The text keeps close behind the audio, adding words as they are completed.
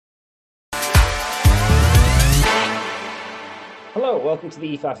Hello, welcome to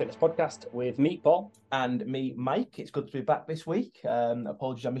the E5 Fitness Podcast with me, Paul. And me, Mike. It's good to be back this week.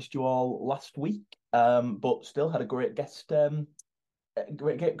 Apologies, I missed you all last week, but still had a great guest.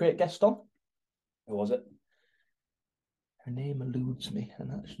 Great guest on. Who was it? Her name eludes me, and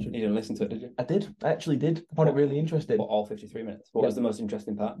that's You didn't listen to it, did you? I did. I actually did. I found it really interesting. For all 53 minutes. What was the most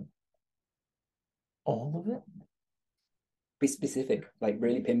interesting part? All of it? Be specific, like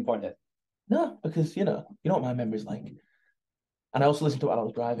really pinpoint it. No, because you know what my memory's like. And I also listened to it while I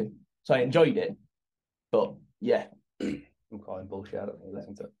was driving, so I enjoyed it. But yeah, I'm calling bullshit. I don't think you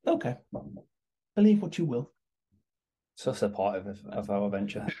listen to it. okay. Believe what you will. So supportive of our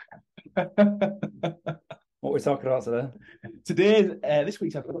venture. What are we talking about today? This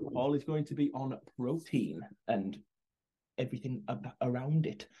week's episode, Paul, is going to be on protein and everything around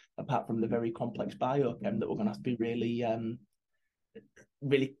it, apart from the very complex biochem that we're going to have to be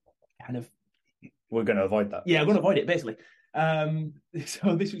really kind of. We're going to avoid that. Yeah, we're going to avoid it, basically.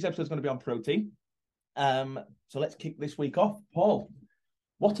 So this week's episode is going to be on protein. So let's kick this week off. Paul,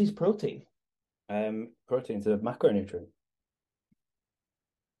 what is protein? Protein's a macronutrient.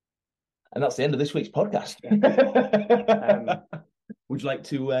 And that's the end of this week's podcast. Would you like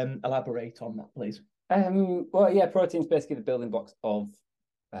to elaborate on that, please? Well, yeah, protein's basically the building blocks of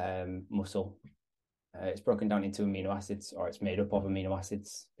muscle. It's broken down into amino acids, or it's made up of amino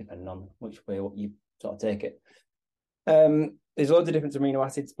acids, depending on which way you sort of take it. There's loads of different amino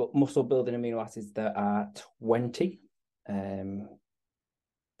acids, but muscle building amino acids, there are 20.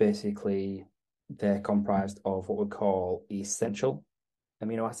 Basically, they're comprised of what we call essential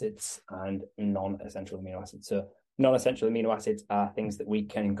amino acids and non-essential amino acids. So non-essential amino acids are things that we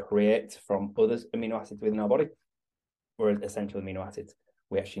can create from other amino acids within our body, whereas essential amino acids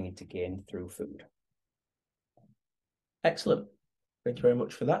we actually need to gain through food. Excellent. Thank you very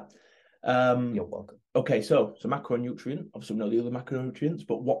much for that. You're welcome. Okay, so macronutrient. Obviously, we know the other macronutrients,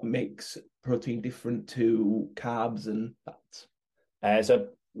 but what makes protein different to carbs and fats?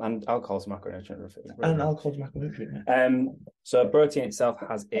 And alcohol's a macronutrient. And alcohol's a macronutrient. So protein itself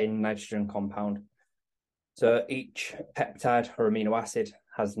has a nitrogen compound. So each peptide or amino acid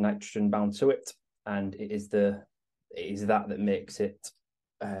has nitrogen bound to it, and it is that makes it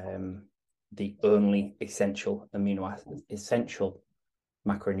the only essential amino acid, essential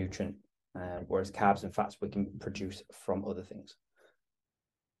macronutrient. Whereas carbs and fats we can produce from other things.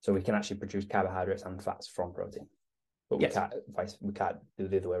 So we can actually produce carbohydrates and fats from protein. But we can't do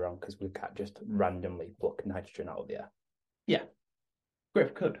the other way around, because we can't just randomly pluck nitrogen out of the air. Yeah.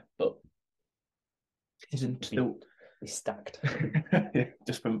 Great, could, but isn't still stacked.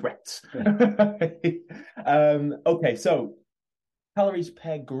 Just from breaths. Okay, so calories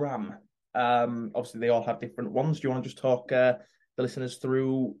per gram. Obviously they all have different ones. Do you want to just talk the listeners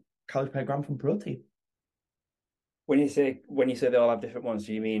through calories per gram from protein? When you say they all have different ones,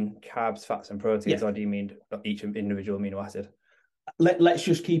 do you mean carbs, fats, and proteins, or do you mean each individual amino acid? Let's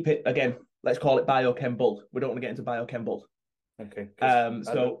just keep it, again, let's call it biochem bulk. We don't want to get into biochem bulk. Okay.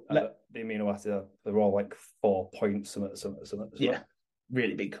 The amino acids, they're all like 4 points, something. Yeah,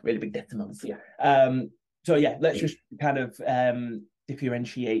 really big decimals. Yeah. So yeah, let's just kind of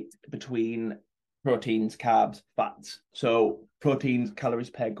differentiate between proteins, carbs, fats. So proteins, calories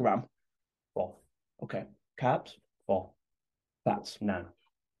per gram. 4. Okay. Carbs? 4. Fats? 9.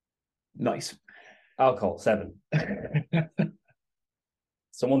 Nice. Alcohol? 7.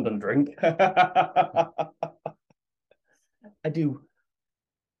 Someone doesn't drink. I do.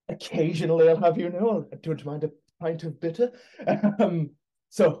 Occasionally, I'll have you know, I don't mind a pint of bitter.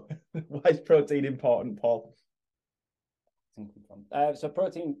 So why is protein important, Paul? So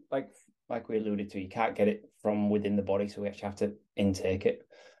protein, like we alluded to, you can't get it from within the body, so we actually have to intake it.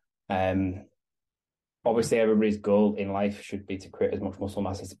 Obviously, everybody's goal in life should be to create as much muscle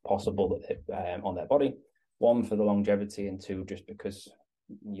mass as possible on their body. 1, for the longevity, and 2, just because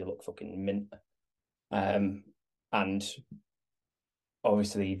you look fucking mint. And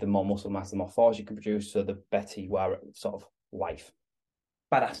obviously, the more muscle mass, the more force you can produce, so the better you are at sort of life.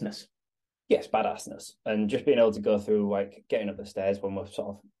 Badassness. Yes, badassness. And just being able to go through, like, getting up the stairs when we're sort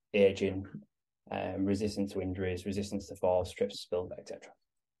of aging, resistance to injuries, resistance to falls, trips, spills, etc.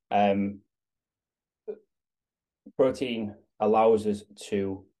 Protein allows us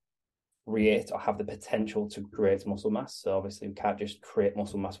to create, or have the potential to create, muscle mass. So obviously we can't just create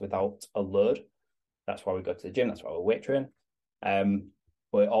muscle mass without a load. That's why we go to the gym. That's why we weight train.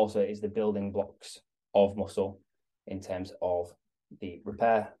 But it also is the building blocks of muscle in terms of the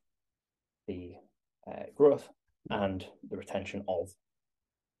repair, the growth, and the retention of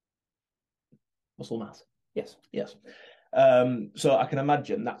muscle mass. Yes. So I can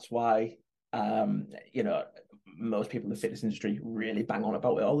imagine that's why, most people in the fitness industry really bang on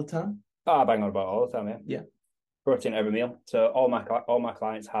about it all the time. I bang on about it all the time, yeah. Yeah. Protein every meal. So all my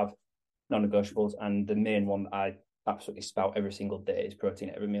clients have non-negotiables, and the main one that I absolutely spout every single day is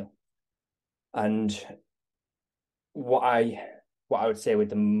protein every meal. And what I would say with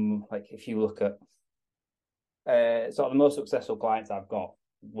them, like if you look at sort of the most successful clients I've got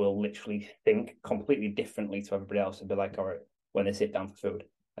will literally think completely differently to everybody else and be like, all right, when they sit down for food,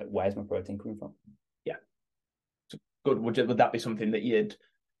 like, where's my protein coming from? Yeah. So good. Would that be something that you'd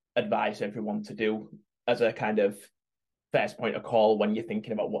advise everyone to do as a kind of first point of call when you're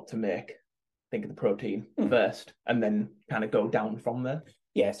thinking about what to make? Think of the protein first and then kind of go down from there.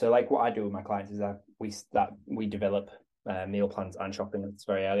 Yeah, so like what I do with my clients is that we develop meal plans and shopping lists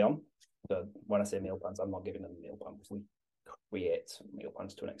very early on. So when I say meal plans, I'm not giving them a meal plan. We create meal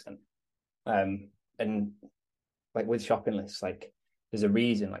plans to an extent. And like with shopping lists, like there's a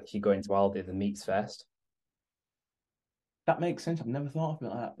reason, like if you go into Aldi, the meat's first. That makes sense. I've never thought of it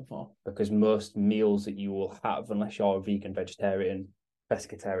like that before. Because most meals that you will have, unless you're a vegan, vegetarian,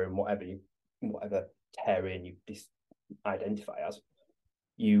 pescatarian, whatever tarian you identify as,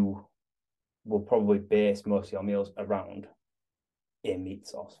 you will probably base most of your meals around a meat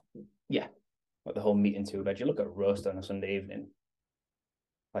source. Yeah. Like the whole meat and two veg. You look at a roast on a Sunday evening,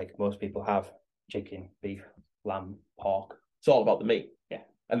 like most people have chicken, beef, lamb, pork. It's all about the meat. Yeah.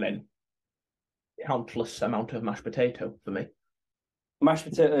 And then countless amount of mashed potato for me. Mashed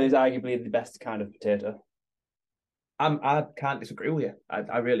potato is arguably the best kind of potato. I can't disagree with you.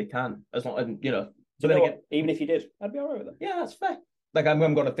 I really can't. As long as, you know. So then again, even if you did, I'd be all right with it. Yeah, that's fair. Like I'm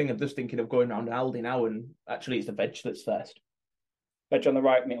going to think of just thinking of going around Aldi now, and actually it's the veg that's first. Veg on the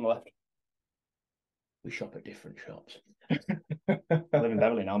right, meat on the left. We shop at different shops. I live in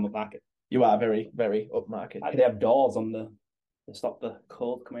Beverley now. I'm upmarket. You are very, very upmarket. They have doors on to stop the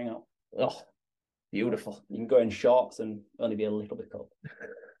cold coming out. Oh, beautiful. You can go in shorts and only be a little bit cold.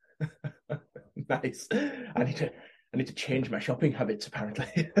 Nice. I need to change my shopping habits,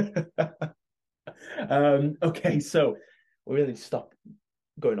 apparently. Okay, so we really stop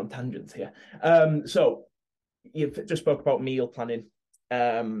going on tangents here. So you've just spoke about meal planning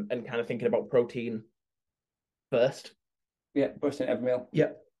and kind of thinking about protein first. Yeah, protein every meal.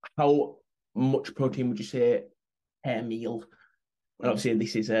 Yeah. How much protein would you say per meal? And obviously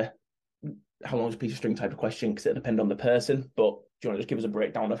this is how long is a piece of string type of question because it depends on the person, but do you want to just give us a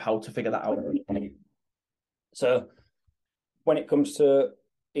breakdown of how to figure that out? So when it comes to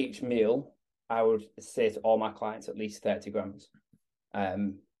each meal, I would say to all my clients at least 30 grams.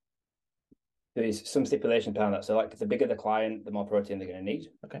 There is some stipulations behind that. So like the bigger the client, the more protein they're going to need.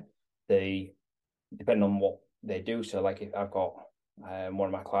 Okay. Depending on what they do. So like if I've got one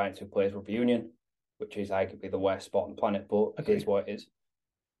of my clients who plays rugby union, which is arguably the worst sport on the planet, but it is what it is.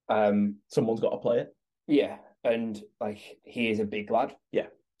 Someone's got to play it. Yeah. And like he is a big lad. Yeah.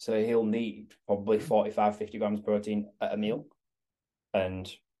 So he'll need probably 45, 50 grams protein at a meal.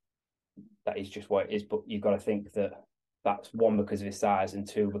 And that is just what it is. But you've got to think that that's one, because of his size, and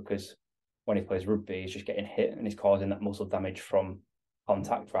two, because when he plays rugby, he's just getting hit and he's causing that muscle damage from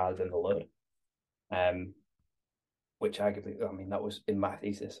contact rather than the load. Which arguably, I mean, that was in my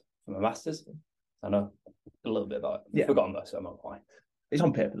thesis for my master's. I know a little bit about it. Yeah. I've forgotten though, so I'm not lying. It's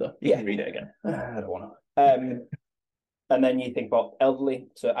on paper though. You can read it again. I don't want to. And then you think about elderly.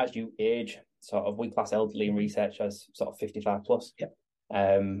 So as you age, sort of, we class elderly in research as sort of 55 plus.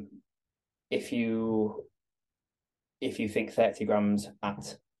 Yeah. If you think 30 grams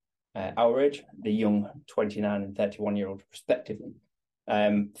at our age, the young 29 and 31-year-old respectively,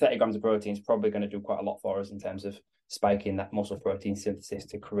 30 grams of protein is probably going to do quite a lot for us in terms of spiking that muscle protein synthesis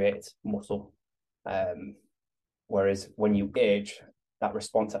to create muscle. Whereas when you age, that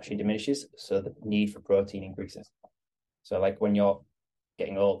response actually diminishes, so the need for protein increases. So like when you're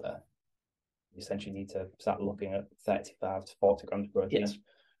getting older, you essentially need to start looking at 35 to 40 grams of protein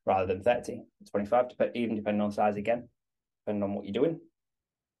rather than 30, 25, even depending on size again, depending on what you're doing.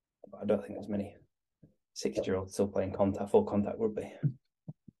 But I don't think there's many 60-year-olds still playing full contact rugby.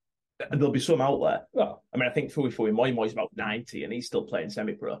 There'll be some out there. Well, I mean, I think Fui Moy's about 90 and he's still playing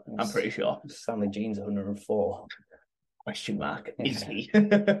semi-pro. I'm pretty sure. Stanley Jean's 104. Question mark. Is he?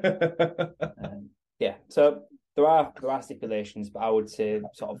 Yeah. So there are stipulations, but I would say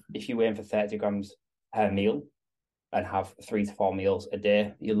sort of if you aim for 30 grams per meal and have 3 to 4 meals a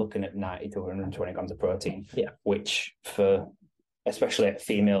day, you're looking at 90 to 120 grams of protein. Yeah. Which for especially at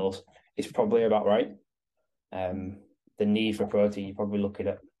females is probably about right. The need for protein, you're probably looking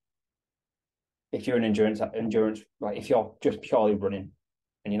at, if you're an endurance, like if you're just purely running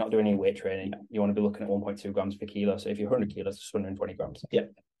and you're not doing any weight training, you want to be looking at 1.2 grams per kilo. So if you're 100 kilos, it's 120 grams. Yeah.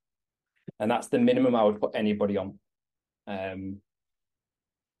 And that's the minimum I would put anybody on.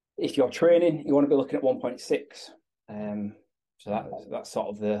 If you're training, you want to be looking at 1.6. So that's sort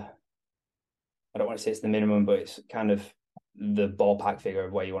of I don't want to say it's the minimum, but it's kind of the ballpark figure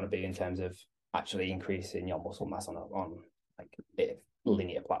of where you want to be in terms of actually increasing your muscle mass on like a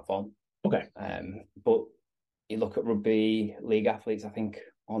linear platform. Okay. But you look at rugby league athletes, I think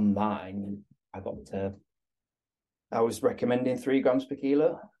on mine, I was recommending 3 grams per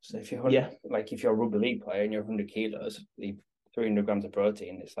kilo. So if you're if you're a rugby league player and you're 100 kilos, 300 grams of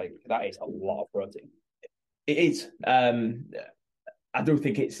protein, it's like that is a lot of protein. It is. I do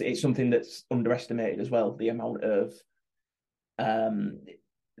think it's something that's underestimated as well. The amount of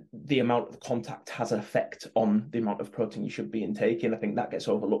contact has an effect on the amount of protein you should be intaking. I think that gets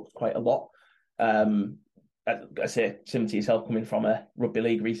overlooked quite a lot. I say, similar to yourself, coming from a rugby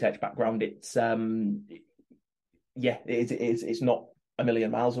league research background, it's it's not a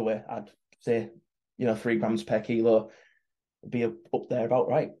million miles away. I'd say 3 grams per kilo would be up there about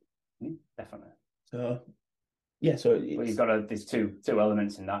right. Definitely. So yeah, so you've got there's two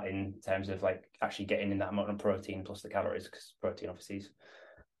elements in that, in terms of like actually getting in that amount of protein plus the calories, because protein obviously is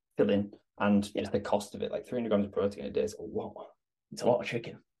filling, and just the cost of it. Like 300 grams of protein a day is a lot. It's a lot of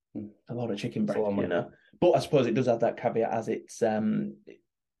chicken. A lot of chicken breast, But I suppose it does have that caveat, as it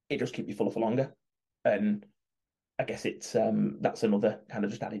does keep you fuller for longer, and I guess it's that's another kind of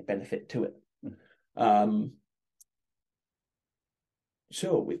just added benefit to it.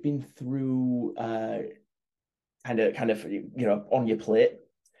 So we've been through kind of on your plate.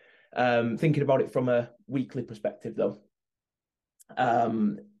 Thinking about it from a weekly perspective, though,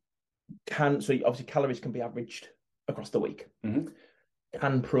 so obviously calories can be averaged across the week. Mm-hmm.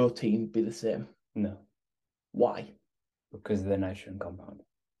 Can protein be the same? No. Why? Because of the nitrogen compound.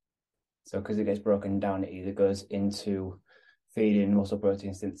 So because it gets broken down, it either goes into feeding muscle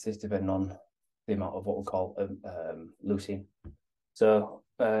protein synthesis, depending on the amount of what we call leucine. So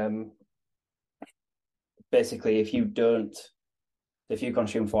basically, if you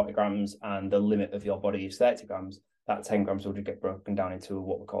consume 40 grams and the limit of your body is 30 grams, that 10 grams will get broken down into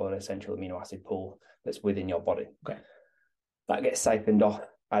what we call an essential amino acid pool that's within your body. Okay. That gets siphoned off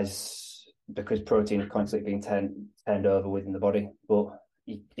because protein is constantly being turned over within the body, but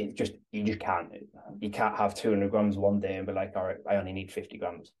you just can't have 200 grams one day and be like, all right, I only need 50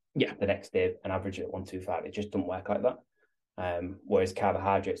 grams. Yeah. The next day and average it at 125. It just doesn't work like that. Whereas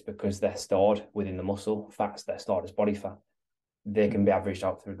carbohydrates, because they're stored within the muscle, fats, they're stored as body fat, they can be averaged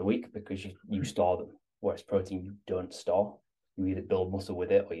out through the week because you store them. Whereas protein, you don't store. You either build muscle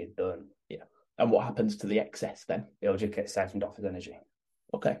with it or you don't. Yeah. And what happens to the excess then? It'll just get siphoned off as energy.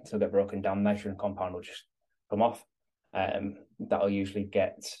 Okay. So get broken down. Nitrogen compound will just come off. That'll usually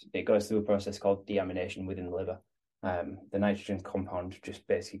it goes through a process called deamination within the liver. The nitrogen compound just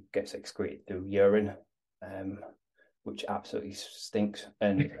basically gets excreted through urine, which absolutely stinks.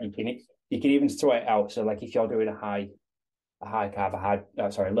 And you can even throw it out. So like if you're doing low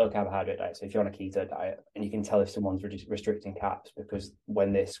carbohydrate diet, so if you're on a keto diet, and you can tell if someone's restricting carbs because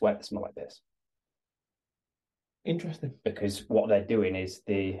when they sweat, they smell like this. Interesting. Because what they're doing is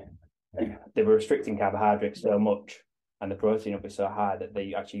they were restricting carbohydrates so much, and the protein will be so high that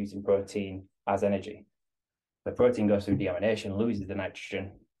they're actually using protein as energy. The protein goes through deamination, loses the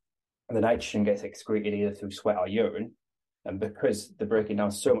nitrogen, and the nitrogen gets excreted either through sweat or urine. And because they're breaking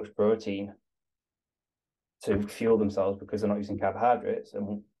down so much protein to fuel themselves, because they're not using carbohydrates,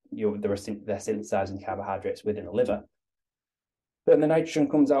 and they're synthesizing carbohydrates within the liver, then the nitrogen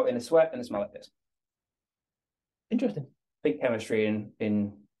comes out in the sweat and it smells like this. Interesting. Big chemistry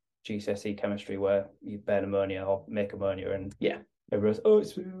in GCSE chemistry, where you burn ammonia or make ammonia, and everyone's, it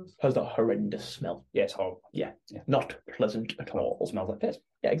smells. Has that horrendous smell. Yeah, it's horrible. Yeah. Not pleasant at all. It smells like piss.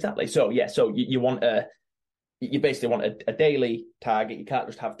 Yeah, exactly. So you basically want a daily target. You can't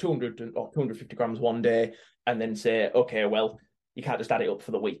just have 200 or 250 grams one day and then say, okay, well, you can't just add it up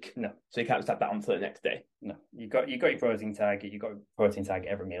for the week. No. So you can't just add that on for the next day. No. You got your protein target. You got a protein target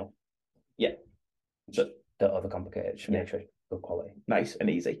every meal. Yeah. So don't overcomplicate it. Just make sure it's good quality. Nice and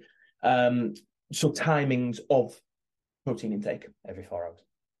easy. So timings of protein intake. Every 4 hours.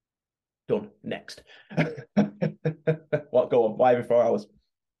 Done. Next. What? Go on. Why every 4 hours?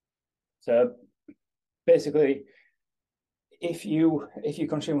 So basically, if you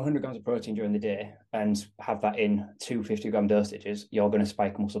consume 100 grams of protein during the day and have that in 250-gram dosages, you're going to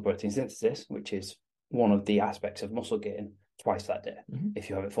spike muscle protein synthesis, which is one of the aspects of muscle gain, twice that day. Mm-hmm. If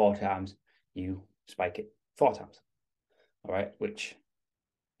you have it 4 times, you spike it 4 times. All right, which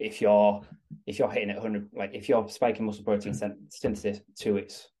if you're hitting it 100, like if you're spiking muscle protein synthesis to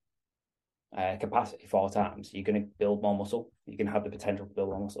its capacity 4 times, you're going to build more muscle. you can have the potential to build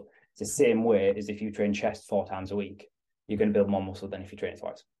more muscle. It's the same way as if you train chest 4 times a week, you're going to build more muscle than if you train it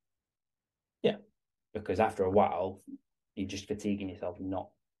twice. Yeah. Because after a while, you're just fatiguing yourself, not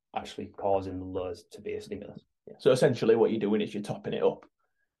actually causing the lows to be a stimulus. Yeah. So essentially what you're doing is you're topping it up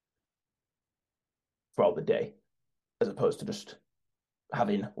throughout the day, as opposed to just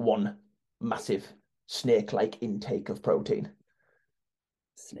having one massive snake-like intake of protein.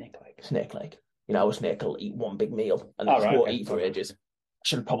 Snake-like? Snake-like. You know, a snake will eat one big meal and right, eat for ages. I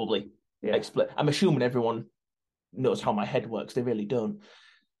should probably explain. I'm assuming everyone knows how my head works. They really don't.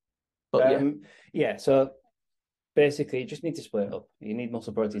 But so basically, you just need to split it up. You need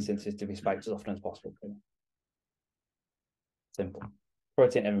muscle protein synthesis to be spiked as often as possible. Simple.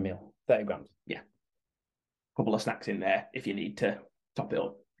 Protein every meal, 30 grams. Yeah. A couple of snacks in there if you need to top it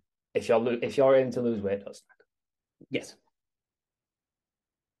up. If you're aiming to lose weight, don't snack. Yes.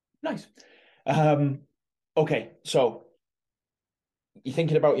 Nice. Okay, so you're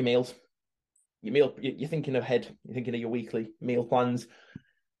thinking about your meals. You're thinking ahead. You're thinking of your weekly meal plans.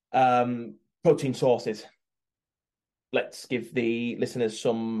 Protein sources. Let's give the listeners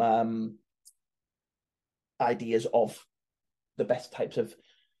some ideas of the best types of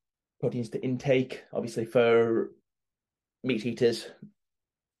proteins to intake. Obviously, for meat eaters,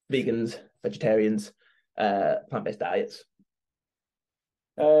 vegans, vegetarians, plant-based diets.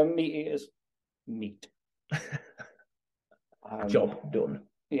 Meat eaters, meat. Job done.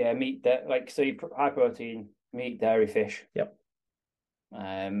 Yeah, meat. So you high protein meat, dairy, fish. Yep.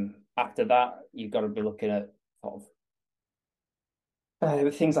 After that, you've got to be looking at sort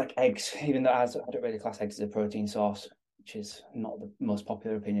of things like eggs. Even though I don't really class eggs as a protein source, which is not the most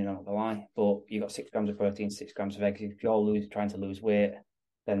popular opinion, I'm not gonna lie. But you got 6 grams of protein, 6 grams of eggs. If you're trying to lose weight,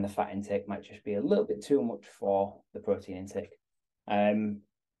 then the fat intake might just be a little bit too much for the protein intake.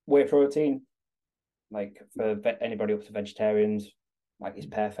 Whey protein, like for anybody up to vegetarians, like is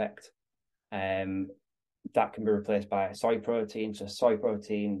perfect. That can be replaced by soy protein. So soy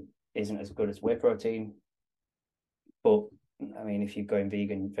protein isn't as good as whey protein. But I mean, if you're going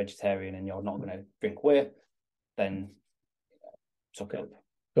vegan, vegetarian, and you're not going to drink whey, then suck it up.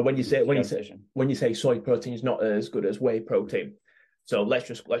 But when you say soy protein is not as good as whey protein, so let's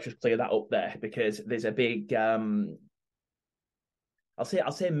just clear that up there, because there's a big I'll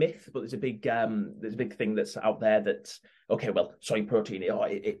say myth, but there's a big thing that's out there that's okay. Well, soy protein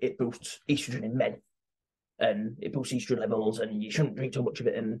it boosts estrogen in men, and it boosts estrogen levels, and you shouldn't drink too much of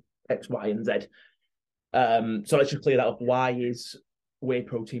it, and X, Y, and Z. So let's just clear that up. Why is whey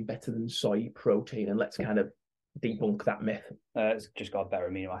protein better than soy protein? And let's kind of debunk that myth. It's just got a better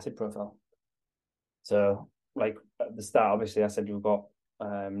amino acid profile. So, like at the start, obviously, I said you've got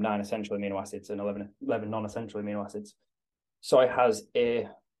 9 essential amino acids and 11 non-essential amino acids. Soy has a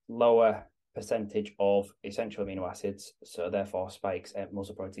lower percentage of essential amino acids, so therefore spikes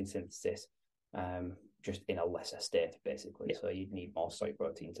muscle protein synthesis just in a lesser state, basically. Yeah. So you'd need more soy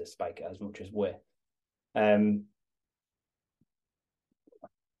protein to spike it as much as whey.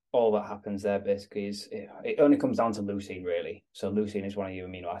 All that happens there basically is it only comes down to leucine, really. So leucine is one of your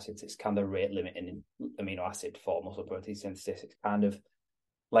amino acids. It's kind of rate limiting amino acid for muscle protein synthesis. It's kind of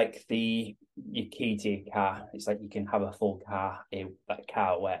like your key to your car. It's like you can have a full car, that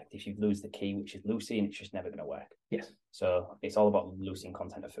car worked. If you lose the key, which is leucine, it's just never going to work. Yes. So it's all about the leucine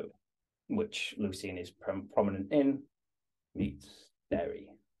content of food, which leucine is prominent in meats, dairy,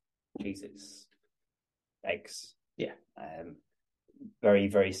 cheeses, eggs. Yeah. Very,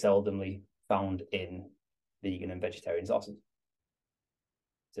 very seldomly found in vegan and vegetarian sources.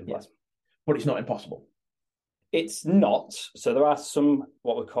 Simple as. But it's not impossible. It's not. So there are some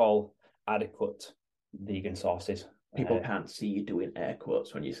what we call adequate vegan sources. People can't see you doing air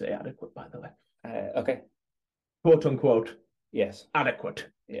quotes when you say adequate, by the way. Okay. Quote unquote. Yes. Adequate.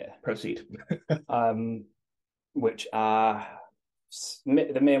 Yeah. Proceed. Which are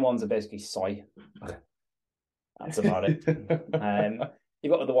the main ones are basically soy. That's about it.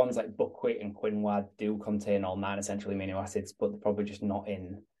 You've got other ones like buckwheat and quinoa do contain all 9 essential amino acids, but they're probably just not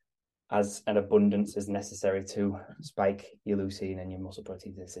in as an abundance as necessary to spike your leucine and your muscle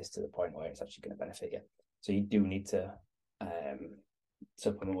protein synthesis to the point where it's actually going to benefit you. So you do need to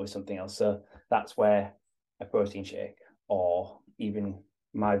supplement with something else. So that's where a protein shake, or even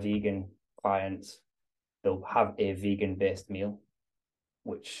my vegan clients, they'll have a vegan-based meal,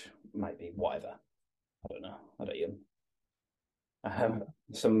 which might be whatever. I don't know. I don't even.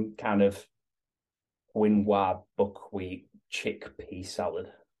 Some kind of quinoa buckwheat chickpea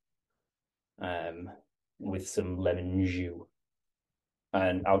salad with some lemon jus.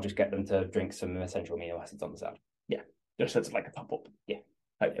 And I'll just get them to drink some essential amino acids on the side. Yeah. Just as like a top up. Yeah.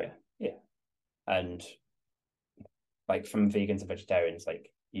 Okay. Yeah. And like from vegan to vegetarians,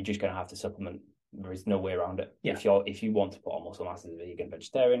 like you're just going to have to supplement. There is no way around it. Yeah. If you want to put on muscle mass as a vegan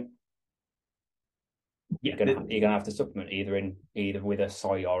vegetarian, you're gonna have to supplement either with a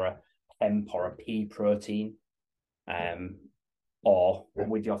soy or a hemp or a pea protein, or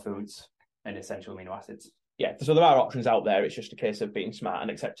with your foods and essential amino acids. Yeah, so there are options out there. It's just a case of being smart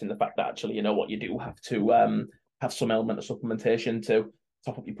and accepting the fact that actually, you know what, you do have to have some element of supplementation to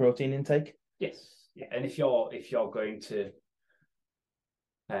top up your protein intake. Yes, yeah, and if you're going to,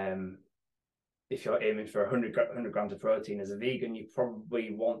 if you're aiming for 100 grams of protein as a vegan, you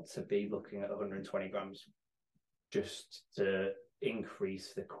probably want to be looking at 120 grams, just to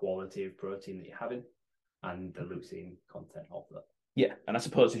increase the quality of protein that you're having and the leucine content of that. Yeah, and I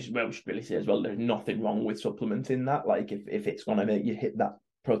suppose this is where we should really say as well, there's nothing wrong with supplementing that. Like if it's going to make you hit that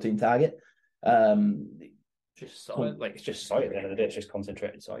protein target, just soy, like it's just soy at the end of the day. It's just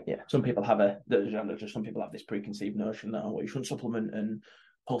concentrated soy. Yeah, some people have some people have this preconceived notion that you shouldn't supplement and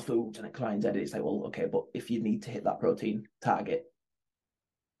whole foods and X, Y, and Z. It's like, well, okay, but if you need to hit that protein target,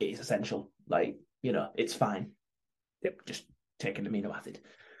 it is essential. Like, you know, it's fine. Yep, just take an amino acid.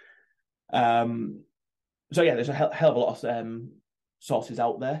 So yeah, there's a hell of a lot of sources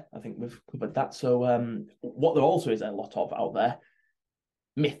out there. I think we've covered that. So what there also is a lot of out there,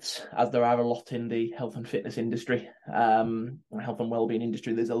 myths, as there are a lot in the health and fitness industry, health and wellbeing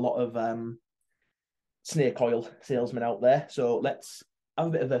industry. There's a lot of snake oil salesmen out there. So let's have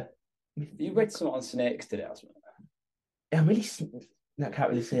a bit of a... You read something on snakes today, Osman? I'm really... I can't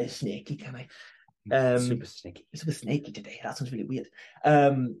really say snaky, can I? Super snaky. Super snaky today. That sounds really weird.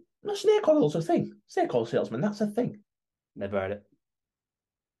 No, snake oil's a thing. Snake oil salesman, that's a thing. Never heard it.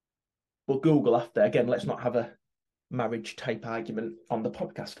 We'll Google after. Again, let's not have a marriage type argument on the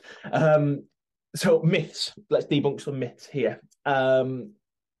podcast. So myths. Let's debunk some myths here.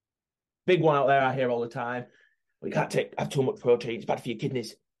 Big one out there I hear all the time. We can't have too much protein. It's bad for your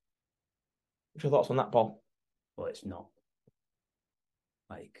kidneys. What's your thoughts on that, Paul? Well, it's not.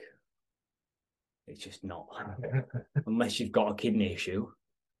 Like, it's just not. Unless you've got a kidney issue,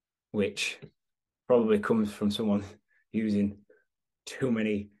 which probably comes from someone using too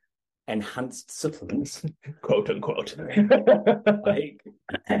many enhanced supplements, quote unquote. Like,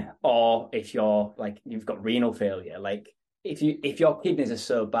 or if you're like you've got renal failure, like if your kidneys are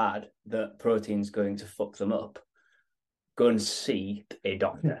so bad that protein's going to fuck them up, go and see a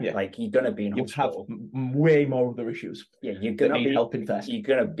doctor. Yeah. Like you're gonna be in hospital. You have way more other issues. Yeah, you're gonna need helping first. You're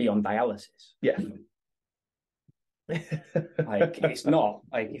gonna be on dialysis. Yeah. Like it's not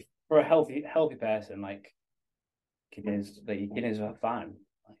like if for a healthy person, like your kidneys are fine.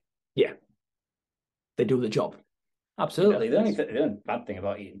 Like, yeah, they do the job. Absolutely. The only bad thing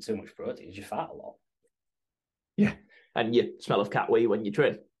about eating too much protein is you fat a lot. Yeah, and you smell of cat wee when you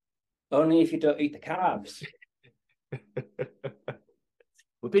train. Only if you don't eat the carbs.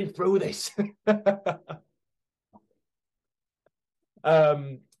 We've been through this.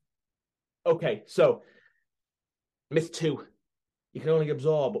 Okay, so myth 2. You can only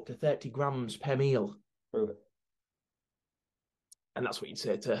absorb up to 30 grams per meal. Prove it. And that's what you'd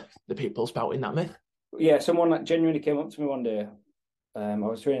say to the people spouting that myth? Yeah, someone that genuinely came up to me one day. I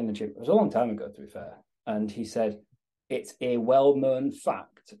was training in the gym. It was a long time ago, to be fair. And he said, it's a well-known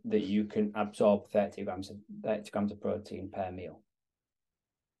fact that you can absorb 30 grams of protein per meal.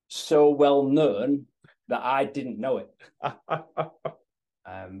 So well known that I didn't know it.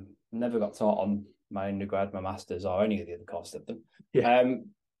 Never got taught on my undergrad, my masters, or any of the other courses of them. Yeah.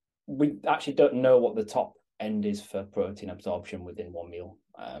 We actually don't know what the top end is for protein absorption within one meal.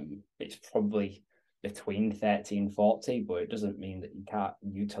 It's probably between 30 and 40, but it doesn't mean that you can't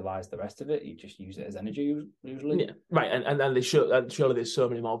utilize the rest of it. You just use it as energy usually. Yeah, right. And they surely there's so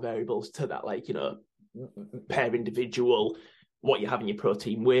many more variables to that, like, you know, per individual, what you're having your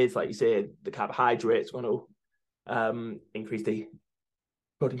protein with, like you say, the carbohydrates going to increase the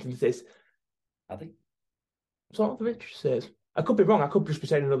protein synthesis. I think. So what the Rich says. I could be wrong. I could just be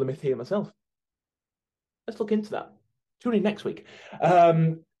saying another myth here myself. Let's look into that. Tune in next week.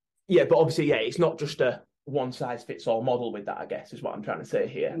 Yeah, but obviously, yeah, it's not just a one-size-fits-all model with that, I guess, is what I'm trying to say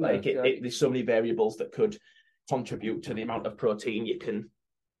here. No, like, there's so many variables that could contribute to the amount of protein you can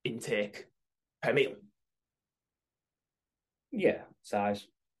intake per meal. Yeah, size,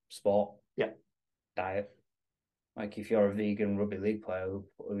 sport, yeah, diet. Like if you're a vegan rugby league player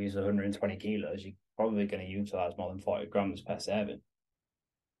who is 120 kilos, you're probably going to utilize more than 40 grams per serving.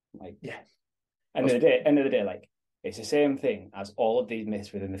 Like, yeah. End of the day, like it's the same thing as all of these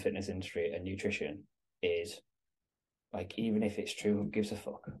myths within the fitness industry and nutrition is like, even if it's true, who gives a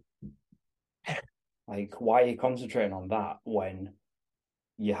fuck? Like, why are you concentrating on that when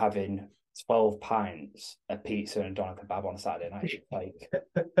you're having 12 pints of pizza and doner kebab on a Saturday night. Like,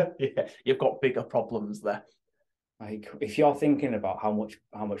 yeah, you've got bigger problems there. Like, if you're thinking about how much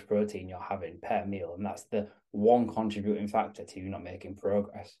protein you're having per meal, and that's the one contributing factor to you not making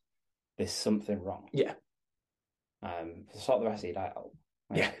progress, there's something wrong. Yeah. Sort the rest of your diet out.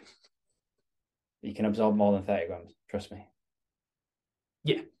 Like, yeah. You can absorb more than 30 grams. Trust me.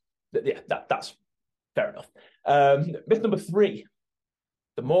 Yeah. That's fair enough. Myth number 3: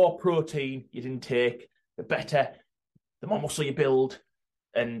 the more protein you intake, the better, the more muscle you build,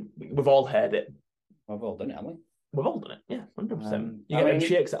 and we've all heard it. We've all done it, haven't we? We've all done it, yeah, 100%. You get them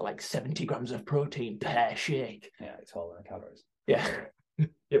shakes at like 70 grams of protein per shake. Yeah, it's all in the calories. Yeah.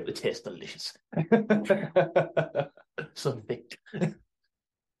 It tastes delicious. Something.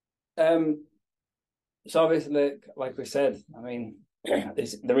 So obviously, like we said, I mean,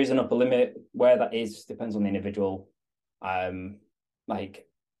 there is an upper limit. Where that is depends on the individual. Like,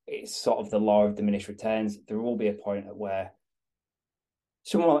 it's sort of the law of diminished returns. There will be a point at where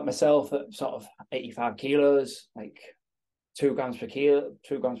someone like myself at sort of 85 kilos, like 2 grams per kilo,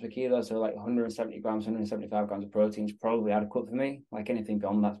 so like 170 grams, 175 grams of protein is probably adequate for me. Like, anything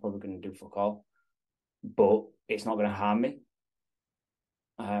beyond that's probably going to do fuck all. But it's not going to harm me.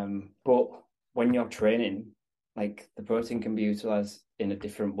 But when you're training, like, the protein can be utilized in a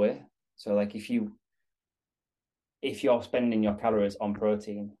different way. So like, if you're spending your calories on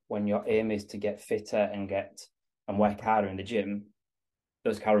protein when your aim is to get fitter and work harder in the gym,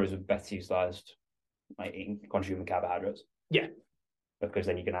 those calories are better utilized like in consuming carbohydrates. Yeah. Because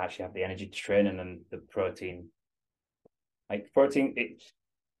then you can actually have the energy to train, and then the protein,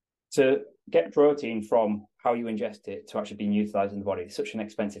 to get protein from how you ingest it to actually being utilized in the body, it's such an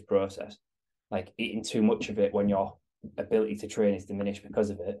expensive process. Like, eating too much of it when your ability to train is diminished because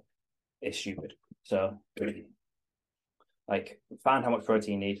of it is stupid. So, like, find how much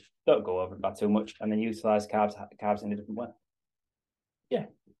protein you need, don't go over it by too much, and then utilize carbs in a different way. Yeah,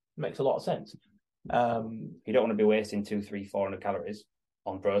 makes a lot of sense. You don't want to be wasting 200, 300, 400 calories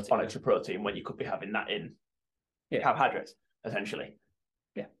on protein. On extra protein when you could be having that in carbohydrates, essentially.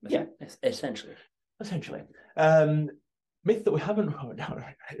 Yeah, essentially. Myth that we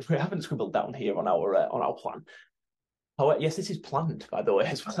haven't scribbled down here on our plan. Oh, yes, this is planned, by the way,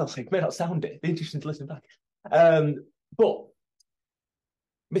 as well. Like, may not sound it. It'd be interesting to listen back. But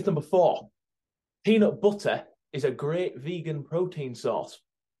myth number 4: peanut butter is a great vegan protein source.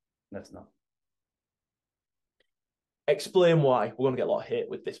 That's not. Explain why. We're going to get a lot of hate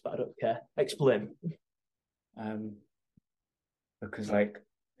with this, but I don't care. Explain. Because, like,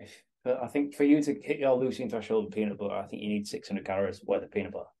 I think for you to hit your leucine threshold with peanut butter, I think you need 600 calories worth of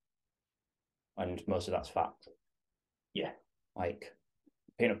peanut butter, and most of that's fat. Yeah, like,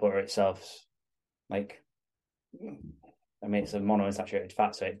 peanut butter itself, like, I mean, it's a monounsaturated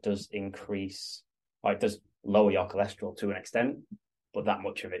fat, so it does increase, or it does lower your cholesterol to an extent, but that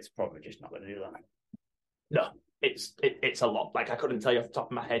much of it's probably just not going to do that. No, it's a lot. Like, I couldn't tell you off the top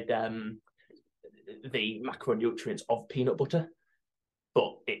of my head the macronutrients of peanut butter,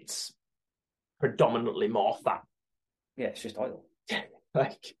 but it's predominantly more fat. Yeah, it's just oil.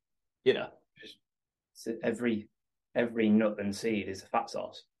 Like, you know, just every nut and seed is a fat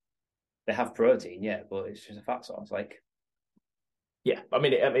source. They have protein, yeah, but it's just a fat source. Like, yeah, I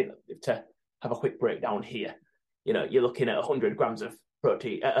mean, to have a quick breakdown here, you know, you're looking at 100 grams of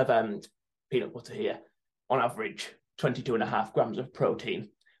protein of peanut butter here, on average 22.5 grams of protein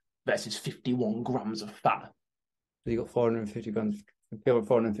versus 51 grams of fat. So you got 450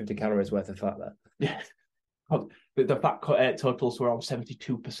 calories worth of fat there. Yeah, the fat totals were around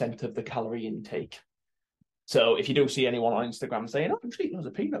 72% of the calorie intake. So if you do see anyone on Instagram saying, "Oh, I'm just eating loads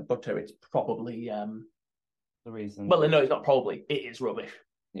of peanut butter," it's probably the reason. Well, no, it's not probably. It is rubbish.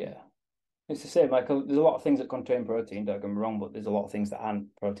 Yeah, it's the same. Like, there's a lot of things that contain protein. Don't get me wrong, but there's a lot of things that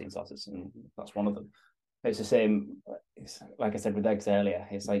aren't protein sources, and that's one of them. It's the same. It's like I said with eggs earlier.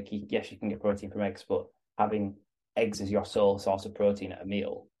 It's like, yes, you can get protein from eggs, but having eggs as your sole source of protein at a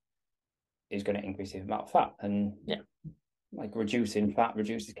meal is going to increase the amount of fat, and like, reducing fat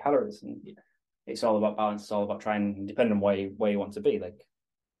reduces calories, and it's all about balance. It's all about trying, depending on where you want to be, like,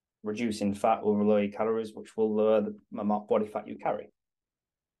 reducing fat will lower your calories, which will lower the amount of body fat you carry.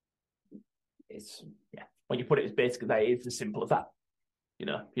 It's when you put it as basically that, it's as simple as that. You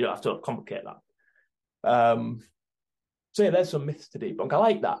know, you don't have to complicate that. So yeah, there's some myths to debunk. I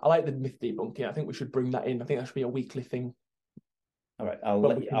like that. I like the myth debunking. I think we should bring that in. I think that should be a weekly thing. All right, I'll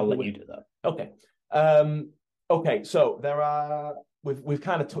let you do that. Okay. Okay. So there are. We've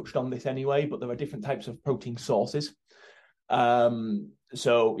kind of touched on this anyway, but there are different types of protein sources.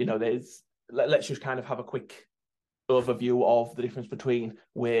 So, you know, let's just kind of have a quick overview of the difference between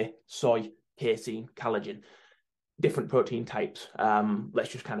whey, soy, casein, collagen, different protein types. Let's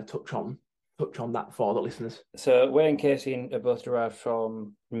just kind of touch on that for the listeners. So whey and casein are both derived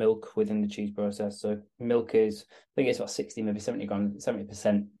from milk within the cheese process. So milk is, I think it's about 60, maybe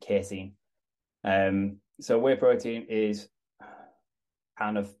 70% casein. So whey protein is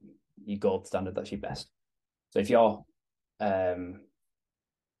kind of your gold standard. That's your best. So if you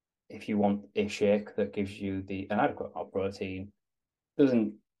want a shake that gives you an adequate amount of protein,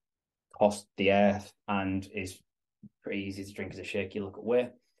 doesn't cost the earth, and is pretty easy to drink as a shake, you look at whey.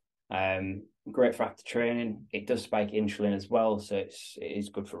 Great for after training. It does spike insulin as well, so it is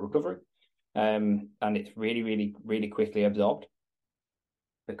good for recovery. And it's really, really, really quickly absorbed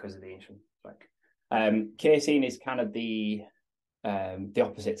because of the insulin spike. Casein is kind of the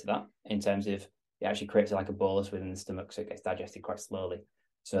opposite to that, in terms of it actually creates like a bolus within the stomach, so it gets digested quite slowly.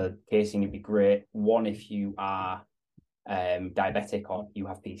 So casein would be great. One, if you are diabetic or you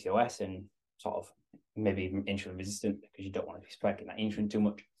have PCOS and sort of maybe even insulin resistant, because you don't want to be spiking that insulin too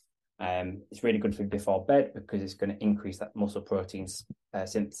much. It's really good for before bed because it's going to increase that muscle protein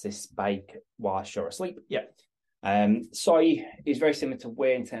synthesis spike whilst you're asleep. Yeah. Soy is very similar to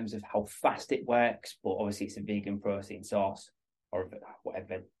whey in terms of how fast it works, but obviously it's a vegan protein source, or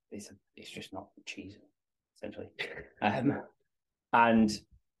whatever. It's just not cheese, essentially. And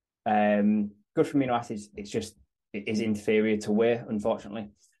good for amino acids. It is inferior to whey,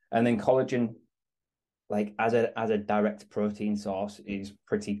 unfortunately. And then collagen, like as a direct protein source, is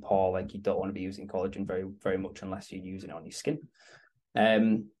pretty poor. Like, you don't want to be using collagen very, very much unless you're using it on your skin.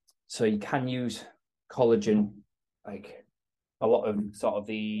 So you can use collagen, like a lot of sort of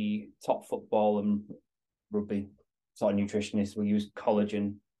the top football and rugby sort of nutritionists will use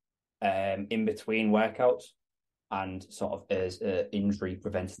collagen in between workouts and sort of as injury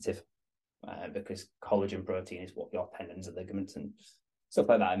preventative, because collagen protein is what your tendons and ligaments and stuff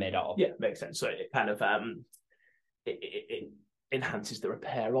like that are made out of. Yeah, makes sense. So it kind of it enhances the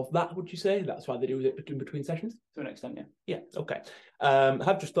repair of that, would you say? That's why they do it in between sessions? To an extent, yeah. Yeah, okay. I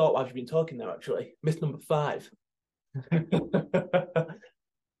have just thought while you've been talking there, actually. Myth number 5.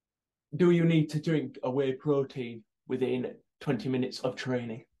 Do you need to drink a whey protein within 20 minutes of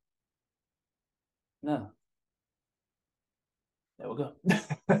training? No. There we go.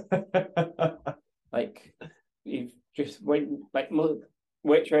 Like, you've just weight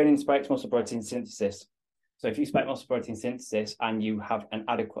training spikes muscle protein synthesis. So if you spike muscle protein synthesis and you have an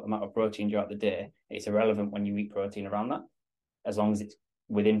adequate amount of protein throughout the day, it's irrelevant when you eat protein around that, as long as it's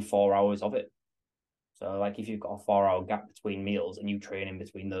within 4 hours of it. So like if you've got a 4-hour gap between meals and you train in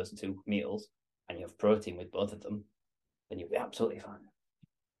between those 2 meals and you have protein with both of them, then you'll be absolutely fine.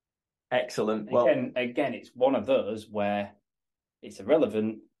 Excellent. Well, again, it's one of those where it's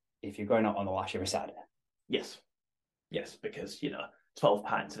irrelevant if you're going out on the lash every Saturday. Yes, because 12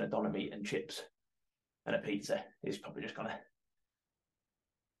 pints and a doner meat and chips and a pizza is probably just gonna.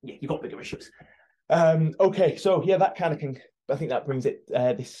 Yeah, you've got bigger issues. Okay, so yeah, that kind of can. I think that brings it.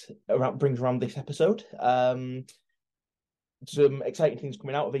 Brings around this episode. Some exciting things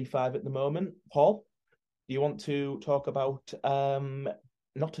coming out of E5 at the moment. Paul, do you want to talk about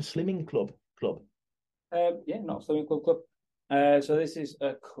Not a Slimming Club? Yeah, Not a Slimming Club. So this is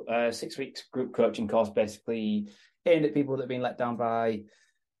a 6 weeks group coaching course, basically aimed at people that have been let down by,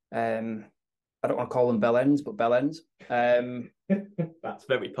 I don't want to call them bell ends, but bell ends. That's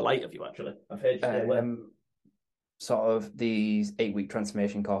very polite of you, actually. I've heard you say well. Sort of these 8-week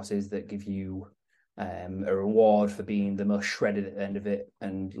transformation courses that give you a reward for being the most shredded at the end of it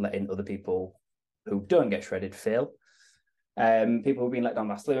and letting other people who don't get shredded fail. People who've been let down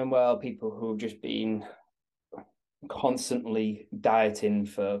by Slimming World, people who've just been constantly dieting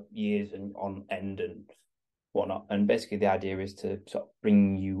for years and on end and whatnot. And basically the idea is to sort of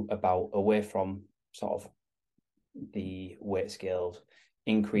bring you about away from sort of the weight scales,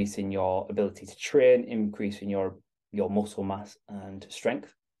 increasing your ability to train, increasing your muscle mass and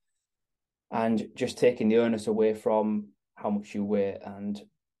strength, and just taking the onus away from how much you weigh and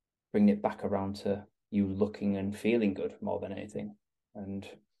bringing it back around to you looking and feeling good more than anything, and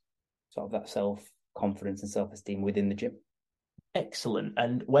sort of that self-confidence and self-esteem within the gym. Excellent.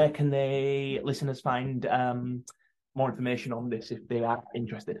 And where can listeners find more information on this if they are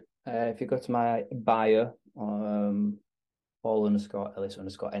interested? If you go to my bio,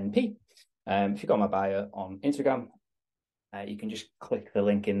 Paul_Ellis_NP. If you got my bio on Instagram, you can just click the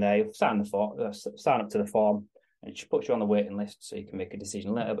link in there. You'll sign up to the form, and it just puts you on the waiting list so you can make a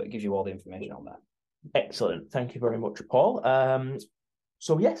decision later, but it gives you all the information on there. Excellent. Thank you very much, Paul.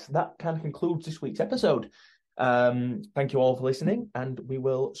 So yes, that kind of concludes this week's episode. Thank you all for listening, and we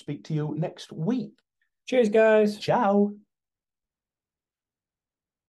will speak to you next week. Cheers, guys. Ciao.